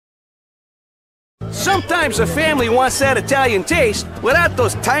Sometimes a family wants that Italian taste without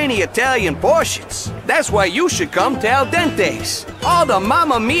those tiny Italian portions. That's why you should come to Al Dente's. All the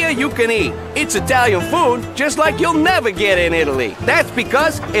mamma mia you can eat. It's Italian food just like you'll never get in Italy. That's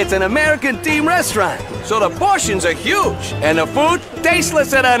because it's an American-themed restaurant. So the portions are huge and the food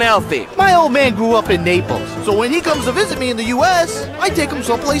tasteless and unhealthy. My old man grew up in Naples, so when he comes to visit me in the U.S., I take him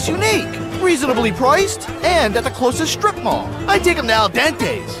someplace unique, reasonably priced, and at the closest strip mall. I take him to Al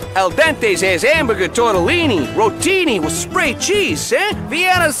Dente's. Al Dente's has hamburger tortellini, rotini with spray cheese,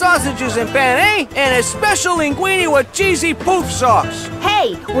 Vienna sausages and penne, and a special linguine with cheesy poof sauce.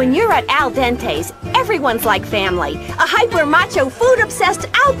 Hey, when you're at Al Dente's, everyone's like family. A hyper-macho, food-obsessed,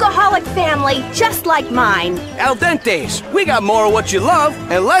 alcoholic family just like mine. Al Dente's, we got more of what you love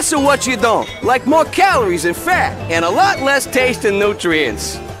and less of what you don't. Like more calories and fat, and a lot less taste and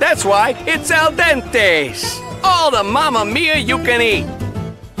nutrients. That's why it's Al Dente's. All the mamma mia you can eat.